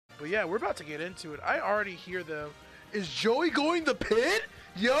But yeah, we're about to get into it. I already hear them. Is Joey going the pit?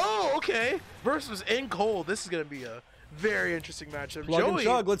 Yo, okay. Versus InCoold. This is going to be a very interesting matchup. Plug and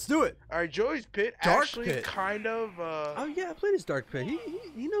chug, let's do it. All right, Joey's pit Dark actually pit. kind of... oh, yeah, I played his Dark Pit.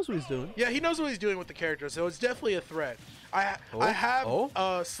 He knows what he's doing. Yeah, he knows what he's doing with the character, so it's definitely a threat. I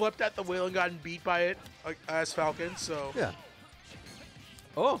have slept at the wheel and gotten beat by it as Falcon, so... Yeah.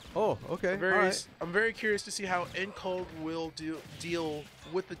 Okay. I'm very curious to see how InCoold will deal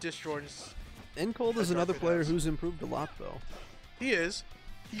with the disjoints. InCoold is another player who's improved a lot, though. He is.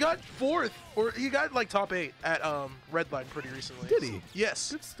 He got 4th, or he got like top 8 at Redline pretty recently. Did he?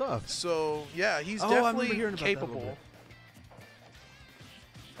 Yes. Good stuff. So yeah, he's definitely capable.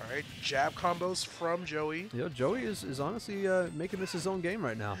 All right, jab combos from Joey. Yo, Joey is honestly making this his own game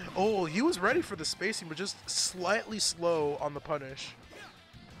right now. Oh, he was ready for the spacing, but just slightly slow on the punish.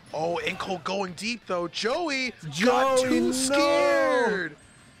 Oh, InCoold going deep though. Joey got too scared.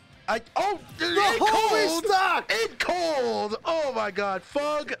 The homie stock! InCoold! Oh my god,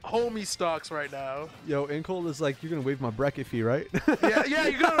 FUG homie stocks right now. Yo, InCoold is like, you're gonna waive my bracket fee, right? yeah,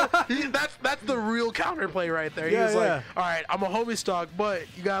 you're gonna. That's the real counterplay right there. He was like, all right, I'm a homie stock, but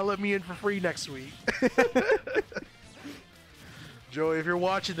you gotta let me in for free next week. Joey, if you're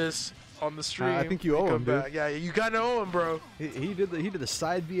watching this on the stream, I think you owe him, dude. Yeah, you gotta owe him, bro. He did the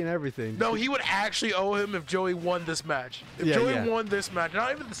side B and everything. No, he would actually owe him if Joey won this match. If Joey won this match,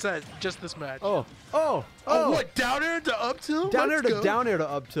 not even the set, just this match. Oh, what? Down air to up tilt? Down air to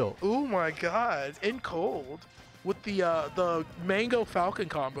up tilt. Oh my god, InCoold with the mango Falcon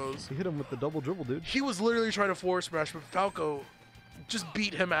combos. He hit him with the double dribble, dude. He was literally trying to forward smash, but Falco just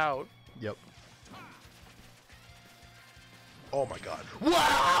beat him out. Yep. Oh my god.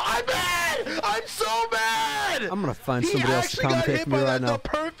 Wow, I'm mad! I'm so mad! I'm gonna find somebody else to commentate for me right now. The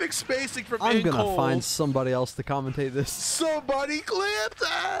perfect spacing from I'm InCoold. gonna find somebody else to commentate this. Somebody clip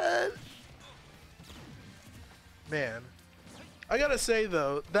that! Man. I gotta say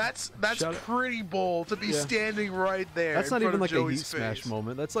though, that's pretty bold to be standing right there. That's not even like Joey's a heat smash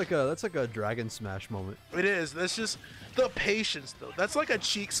moment. That's like a dragon smash moment. It is. That's just the patience though. That's like a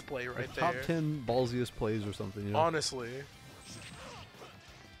cheeks play right there. Top 10 ballsiest plays or something. You know? Honestly.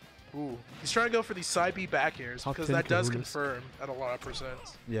 Ooh, he's trying to go for these side B back airs because that does confirm at a lot of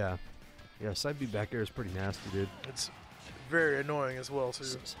percents. Yeah, side B back air is pretty nasty, dude. It's very annoying as well too.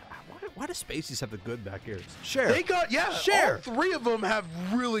 Why do Spaceys have the good back airs? Share. They got Share. All 3 of them have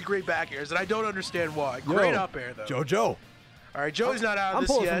really great back airs, and I don't understand why. Great up air though. Jojo. All right, Joey's not out of this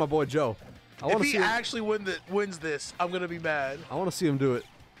yet. I'm pulling for my boy Joe. If he actually wins this, I'm gonna be mad. I want to see him do it.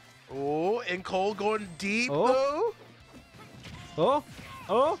 Oh, InCoold going deep though.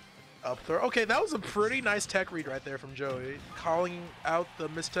 Up throw. Okay, that was a pretty nice tech read right there from Joey. Calling out the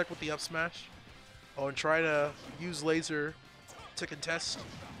mistech with the up smash. Oh, and try to use laser to contest.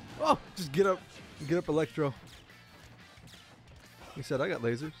 Oh, just get up Electro. He said, I got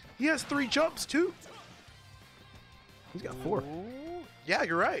lasers. He has 3 jumps too. He's got 4. Ooh. Yeah,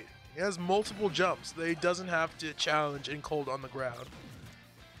 you're right. He has multiple jumps. He doesn't have to challenge InCoold on the ground.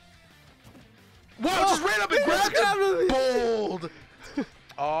 Wow, just ran up and grabbed him. Bold.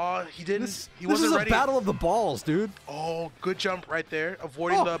 Oh, he didn't. He wasn't ready. This is a battle of the balls, dude. Oh, good jump right there,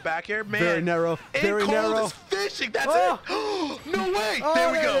 avoiding the back air. Man, very narrow. Very narrow. Is fishing. That's it. No way.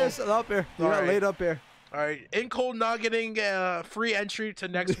 There we go. Up air. You got laid up air. All right, InCoold not getting free entry to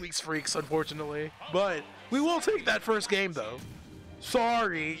next week's Freaks, unfortunately, but we will take that first game though.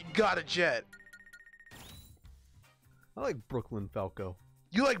 Sorry, got a jet. I like Brooklyn Falco.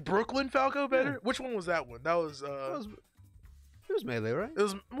 You like Brooklyn Falco better? Yeah. Which one was that one? That was it was Melee, right? It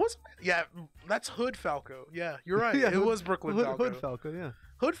was yeah, that's Hood Falco. Yeah, you're right. It was Brooklyn Falco. Hood Falco, yeah.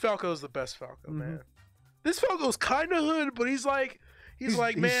 Hood Falco is the best Falco, man. This Falco's kind of hood, but he's like,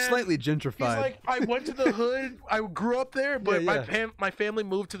 man, he's slightly gentrified. He's like, I went to the hood. I grew up there, but my family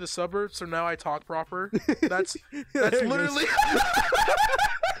moved to the suburbs, so now I talk proper. That's literally.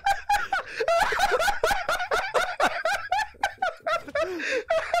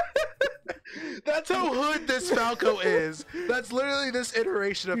 That's how hood this Falco is. That's literally this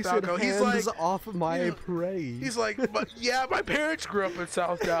iteration of Falco. He's like, off of my parade. He's like, but yeah, my parents grew up in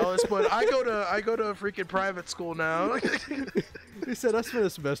South Dallas, but I go to a freaking private school now. He said, I spent a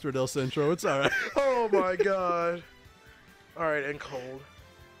semester at El Centro. It's all right. Oh my god. All right, InCoold.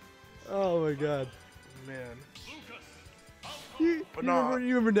 Oh my god, man. You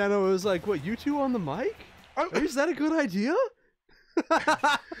remember Nano was like, what, you two on the mic? Is that a good idea?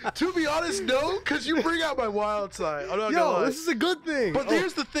 To be honest, no, because you bring out my wild side. I'm not gonna lie. This is a good thing. But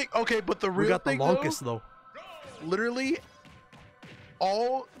here's the thing. Okay, but the real thing, we got the longest though. Literally,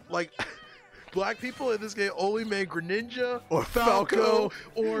 all like black people in this game only made Greninja Or Falco Falco.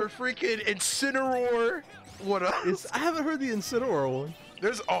 or freaking Incineroar. What else? I haven't heard the Incineroar one.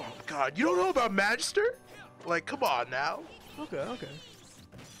 There's, oh god, you don't know about Magister? Like, come on now. Okay.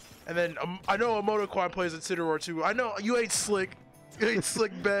 And then I know Emotoquan plays Incineroar too. I know you ain't slick. You ain't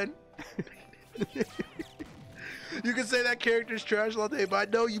slick, Ben. You can say that character's trash all day, but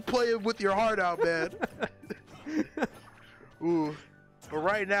I know you play it with your heart out, man. Ooh. But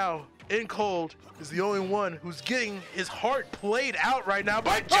right now, InCoold is the only one who's getting his heart played out right now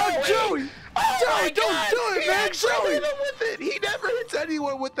by Joey. Oh, Joey! Oh, Joey, don't do it, man, Joey! Hit him with it. He never hits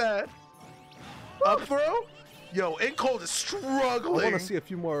anyone with that. Up throw? Yo, InCoold is struggling. I want to see a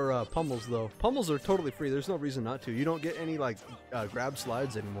few more pummels, though. Pummels are totally free. There's no reason not to. You don't get any, like, grab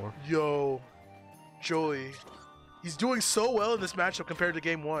slides anymore. Yo, Joey. He's doing so well in this matchup compared to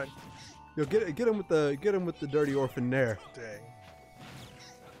game 1. Yo, get him with the dirty orphan there. Dang.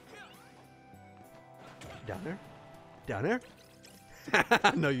 Down there.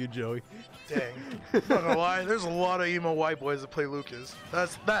 I know you, Joey. Dang. I'm not gonna lie, there's a lot of emo white boys that play Lucas.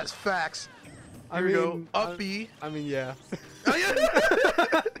 That's facts. Here we go. Up B. I mean, yeah.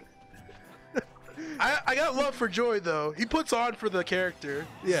 I got love for Joey though. He puts on for the character.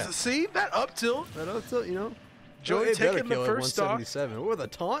 Yeah. See that up tilt? That up tilt, you know. Joey taking the first stock. 177 with a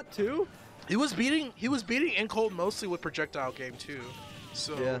taunt too. He was beating InCoold mostly with projectile game too.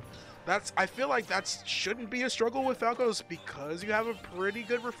 So yeah. I feel like that shouldn't be a struggle with Falco's because you have a pretty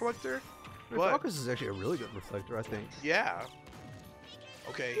good reflector. Falco's is actually a really good reflector, I think. Yeah.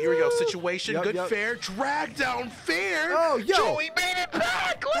 Okay, here we go. Situation, yep, good yep. fair, drag down fair. Oh, yo. Joey made it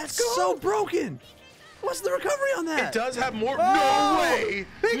back. Let's go. That's so broken. What's the recovery on that? It does have more. Oh, no way.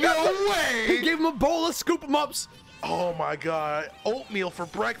 No way. He gave him a bowl of scoop 'em ups. Oh my god. Oatmeal for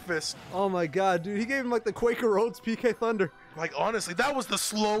breakfast. Oh my god, dude. He gave him like the Quaker Oats PK Thunder. Like honestly, that was the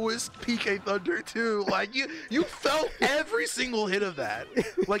slowest PK Thunder too. Like you felt every single hit of that.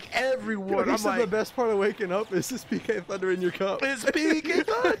 Like everyone. He I'm said like, the best part of waking up is this PK Thunder in your cup. It's PK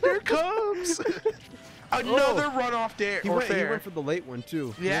Thunder comes. Another runoff dare. He went for the late one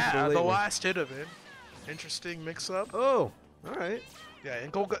too. Yeah, the last hit of it. Interesting mix-up. Oh, all right. Yeah,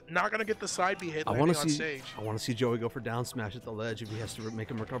 and not gonna get the side B hit I landing on stage. I want to see Joey go for down smash at the ledge if he has to make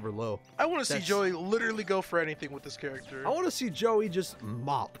him recover low. I want to see Joey literally go for anything with this character. I want to see Joey just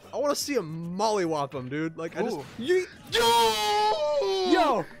mop. I want to see him mollywop him, dude. Like I just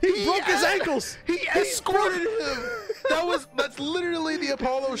Yo, he broke his ankles. He escorted him. That's literally the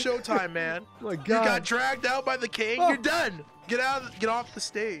Apollo Showtime, man. Oh my god. You got dragged out by the king. You're done. Get off the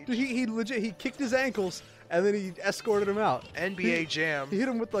stage. Dude, he legit kicked his ankles and then he escorted him out. NBA Jam. He hit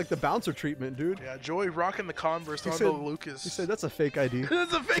him with like the bouncer treatment, dude. Yeah, Joey rocking the Converse on the Lucas. He said that's a fake ID.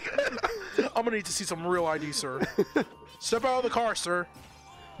 That's a fake. I'm gonna need to see some real ID, sir. Step out of the car, sir.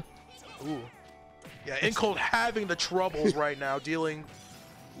 Ooh. Yeah, InCoold having the troubles right now, dealing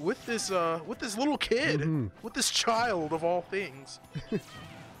with this little kid, with this child of all things.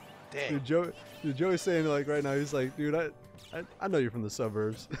 Dang. Dude, Joey's saying like right now, he's like, dude, I know you're from the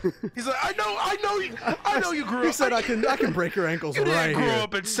suburbs. He's like, I know you grew up. He said I can break your ankles you right here. didn't grow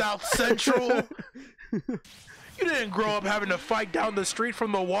up in South Central. You didn't grow up having to fight down the street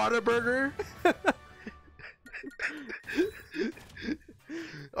from the Whataburger.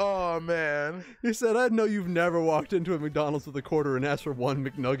 Oh man. He said, I know you've never walked into a McDonald's with a quarter and asked for one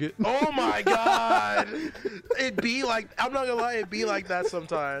McNugget. Oh my god. It'd be like, I'm not gonna lie, it'd be like that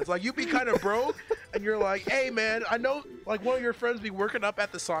sometimes. Like you'd be kind of broke and you're like, hey man, I know like one of your friends be working up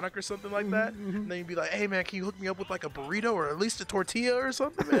at the Sonic or something like that. And then you'd be like, hey man, can you hook me up with like a burrito or at least a tortilla or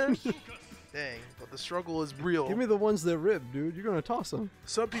something, man? Dang, but the struggle is real. Give me the ones that rip, dude. You're gonna toss them.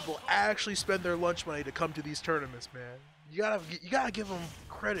 Some people actually spend their lunch money to come to these tournaments, man. You gotta give them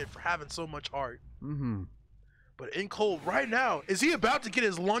credit for having so much heart. But InCoold right now, is he about to get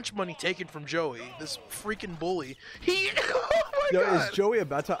his lunch money taken from Joey? This freaking bully. Oh my god. Is Joey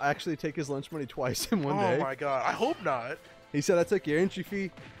about to actually take his lunch money twice in one day? Oh my god, I hope not. He said, I took your entry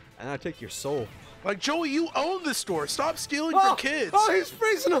fee and I take your soul. Like Joey, you own this store. Stop stealing from kids. Oh, he's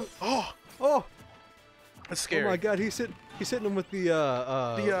freezing him. Oh. That's scary. Oh my god, he's hitting him with the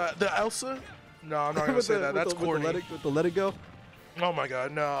Elsa? No, I'm not gonna say that. That's corny. With the let it go. Oh my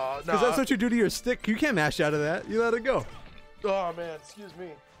god, no. Because that's what you do to your stick. You can't mash out of that. You let it go. Oh man, excuse me.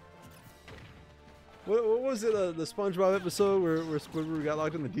 What was it? The SpongeBob episode where Squidward got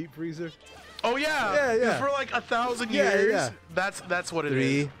locked in the deep freezer? Oh yeah. Yeah. For like 1,000 years. Yeah. That's what it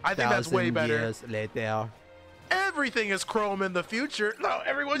is. I think that's way better. Years later. Everything is chrome in the future. No,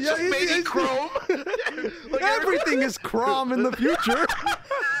 everyone's just making chrome. Like everything is chrome in the future.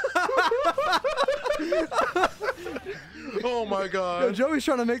 Oh my Yo, god. Joey's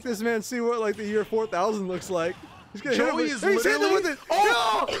trying to make this man see what like the year 4000 looks like. He's gonna Joey hit is him. He's hitting him with literally- it.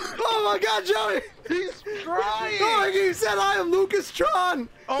 Oh! Oh my God, Joey! He's trying. Oh, he said, "I am Lucas Tron."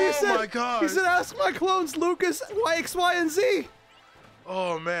 Oh He said, my god. He said, "Ask my clones, Lucas, X, Y, and Z."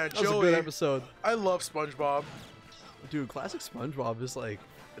 Oh man, That was a Joey. good episode. I love SpongeBob. Dude, classic SpongeBob is like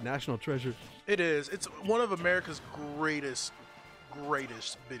a national treasure. It is. It's one of America's greatest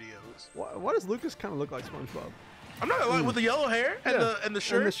videos. Why does Lucas kind of look like SpongeBob? I'm not gonna lie, with the yellow hair and the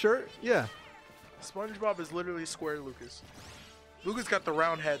shirt. And the shirt, yeah. SpongeBob is literally square Lucas. Lucas got the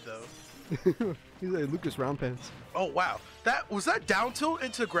round head though. He's like Lucas Round Pants. Oh wow, was that down tilt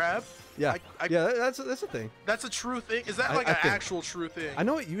into grab? Yeah, yeah, that's a thing. That's a true thing. Is that like an actual true thing? I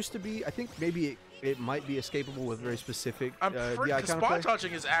know it used to be. I think maybe it might be escapable with very specific. I'm pretty. Spot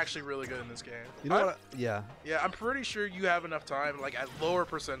touching is actually really good in this game. You know what? Yeah. Yeah, I'm pretty sure you have enough time, like at lower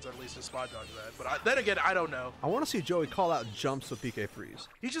percents at least, to spot dodge that. But then again, I don't know. I want to see Joey call out jumps with PK freeze.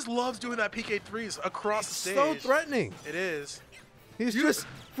 He just loves doing that PK threes across the stage. So threatening. It is. He's just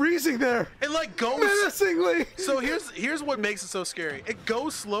freezing there. It like goes menacingly. So here's what makes it so scary. It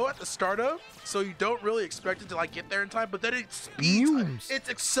goes slow at the startup, so you don't really expect it to like get there in time. But then it speeds. Its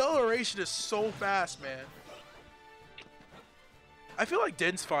acceleration is so fast, man. I feel like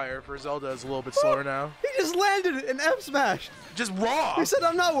Din's fire for Zelda is a little bit slower now. He just landed an F smash. Just raw. He said,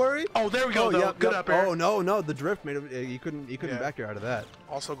 "I'm not worried." Oh, there we go. Though. Good up air. Oh no, the drift made him. He couldn't back air out of that.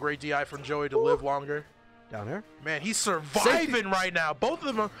 Also, great DI from Joey to live longer. Down here. Man, he's surviving right now. Both of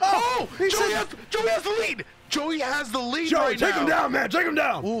them are. Oh, Joey has the lead. Joey has the lead right now. Take him down, man. Take him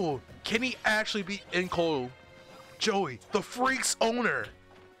down. Ooh, can he actually beat InCoold? Joey, the Freak's owner.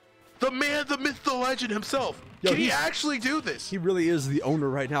 The man, the myth, the legend himself. Can he actually do this? He really is the owner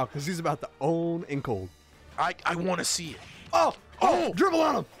right now because he's about to own InCoold. I want to see it. Oh, dribble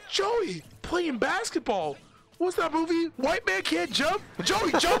on him. Joey playing basketball. What's that movie? White man can't jump?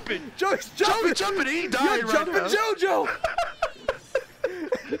 Joey jumping. Joey's jumping. Joey jumping. He dying right now. Jojo.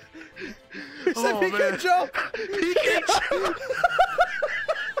 He said he can jump. He can jump.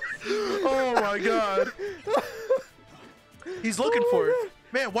 Oh my god. He's looking for it.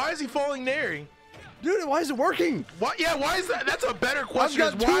 Man, why is he falling there? Dude, why is it working? Why is that? That's a better question.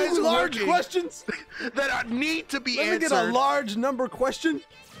 I've got why is two it large working? questions that need to be answered. Let me get a large number question.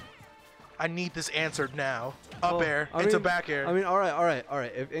 I need this answered now. Up air into back air. I mean, all right.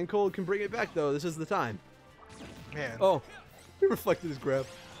 If InCoold can bring it back, though, this is the time. Man. Oh, he reflected his grab.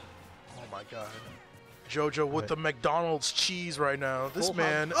 Oh my god. Jojo with the McDonald's cheese right now. This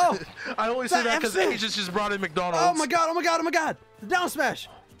man. Oh, I only say that because Agents just brought in McDonald's. Oh my god. The down smash.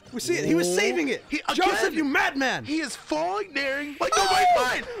 We see it. He was saving it. Joseph, you madman. He is falling there like nobody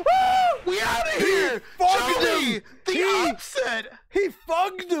mind. We out of here. Joey, the upset. He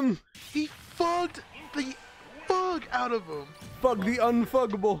fugged him. He fugged the fug out of him. Fug the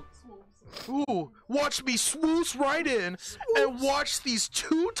unfuggable. Ooh, watch me swoosh right in and watch these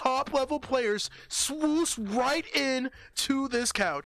two top level players swoosh right in to this couch.